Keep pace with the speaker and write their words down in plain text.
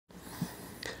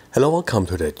Hello, welcome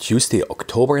to the Tuesday,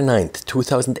 October 9th,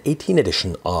 2018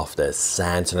 edition of the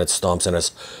SANS Internet Storm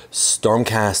Center's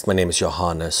Stormcast. My name is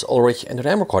Johannes Ulrich and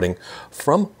today I'm recording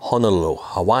from Honolulu,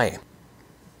 Hawaii.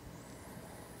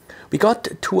 We got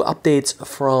two updates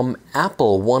from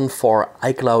Apple, one for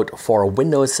iCloud for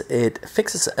Windows. It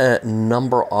fixes a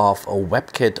number of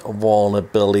WebKit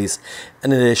vulnerabilities,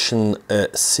 in addition a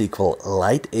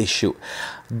SQLite issue.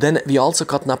 Then we also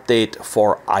got an update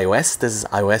for iOS. This is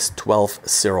iOS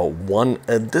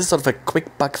 12.01. This is sort of a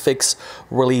quick bug fix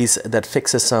release that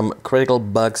fixes some critical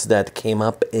bugs that came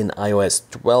up in iOS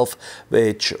 12,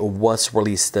 which was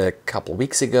released a couple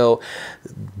weeks ago.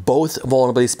 Both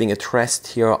vulnerabilities being addressed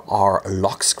here are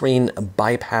lock screen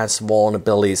bypass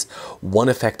vulnerabilities. One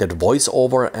affected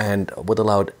VoiceOver and would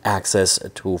allow access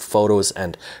to photos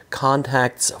and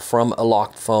contacts from a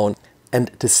locked phone. And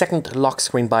the second lock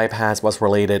screen bypass was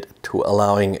related to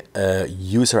allowing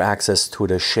user access to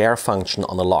the share function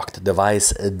on a locked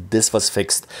device. This was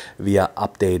fixed via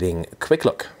updating Quick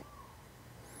Look.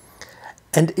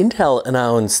 And Intel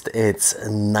announced its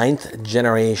 9th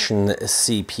generation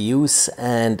CPUs,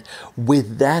 and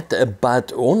with that,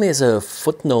 but only as a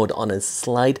footnote on a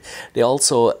slide, they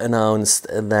also announced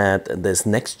that this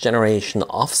next generation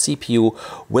of CPU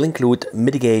will include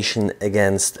mitigation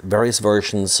against various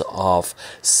versions of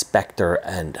Spectre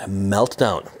and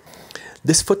Meltdown.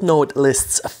 This footnote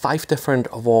lists 5 different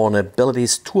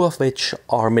vulnerabilities, 2 of which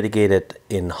are mitigated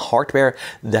in hardware.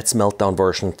 That's Meltdown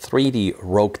version 3, the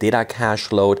rogue data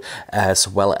cache load, as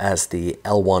well as the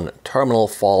L1 terminal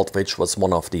fault, which was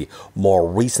one of the more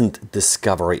recent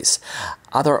discoveries.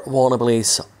 Other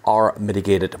vulnerabilities are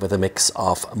mitigated with a mix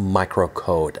of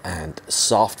microcode and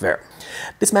software.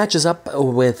 This matches up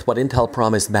with what Intel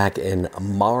promised back in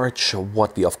March.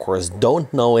 What we of course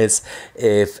don't know is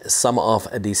if some of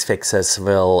these fixes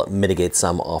will mitigate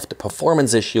some of the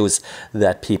performance issues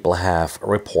that people have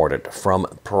reported from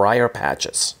prior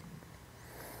patches.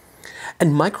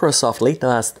 And Microsoft late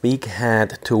last week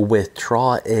had to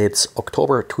withdraw its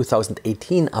October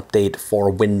 2018 update for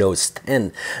Windows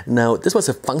 10. Now, this was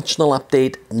a functional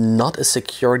update, not a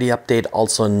security update,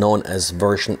 also known as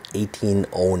version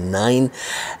 1809.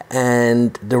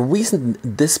 And the reason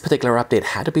this particular update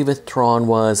had to be withdrawn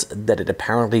was that it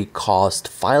apparently caused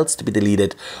files to be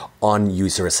deleted on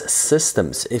users'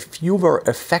 systems. If you were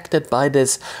affected by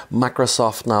this,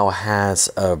 Microsoft now has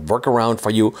a workaround for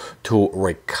you to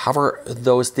recover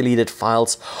those deleted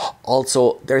files.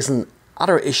 Also, there's an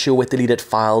other issue with deleted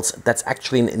files that's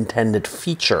actually an intended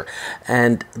feature,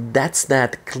 and that's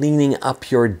that cleaning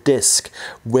up your disk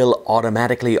will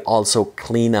automatically also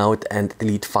clean out and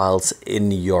delete files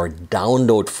in your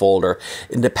download folder.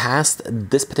 In the past,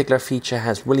 this particular feature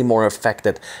has really more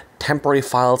affected temporary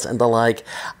files and the like.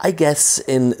 I guess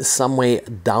in some way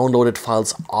downloaded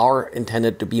files are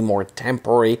intended to be more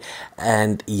temporary,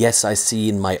 and yes, I see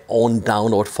in my own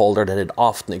download folder that it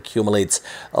often accumulates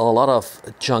a lot of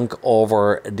junk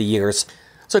over the years.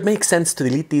 So it makes sense to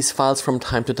delete these files from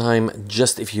time to time.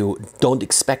 Just if you don't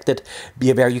expect it,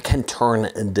 be aware you can turn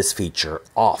this feature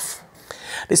off.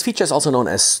 This feature is also known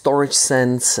as Storage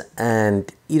Sense, and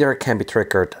either can be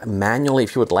triggered manually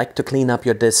if you would like to clean up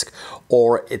your disk,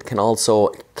 or it can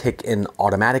also kick in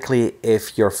automatically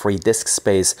if your free disk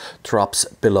space drops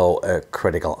below a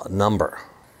critical number.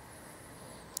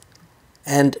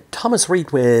 And Thomas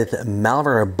Reed with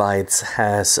Malwarebytes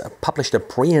has published a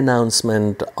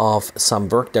pre-announcement of some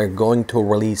work they're going to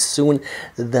release soon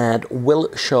that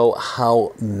will show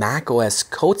how macOS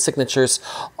code signatures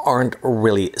aren't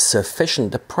really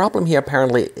sufficient. The problem here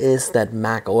apparently is that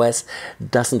macOS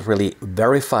doesn't really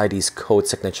verify these code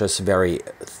signatures very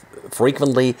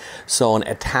frequently, so an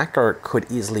attacker could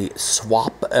easily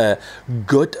swap a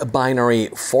good binary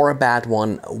for a bad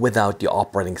one without the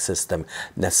operating system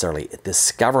necessarily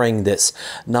discovering this.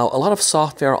 Now, a lot of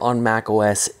software on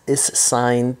macOS is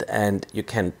signed, and you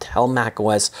can tell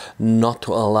macOS not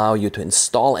to allow you to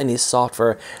install any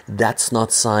software that's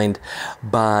not signed,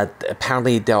 but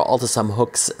apparently there are also some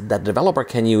hooks that the developer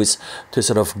can use to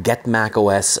sort of get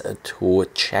macOS to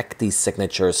check these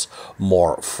signatures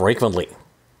more frequently.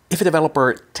 If a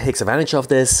developer takes advantage of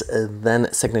this, then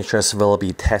signatures will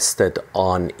be tested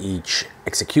on each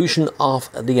execution of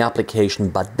the application,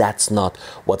 but that's not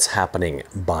what's happening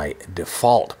by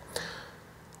default.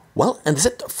 Well, and that's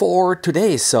it for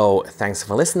today. So thanks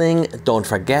for listening. Don't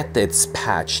forget it's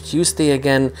Patch Tuesday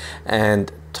again, and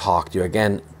talk to you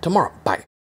again tomorrow. Bye.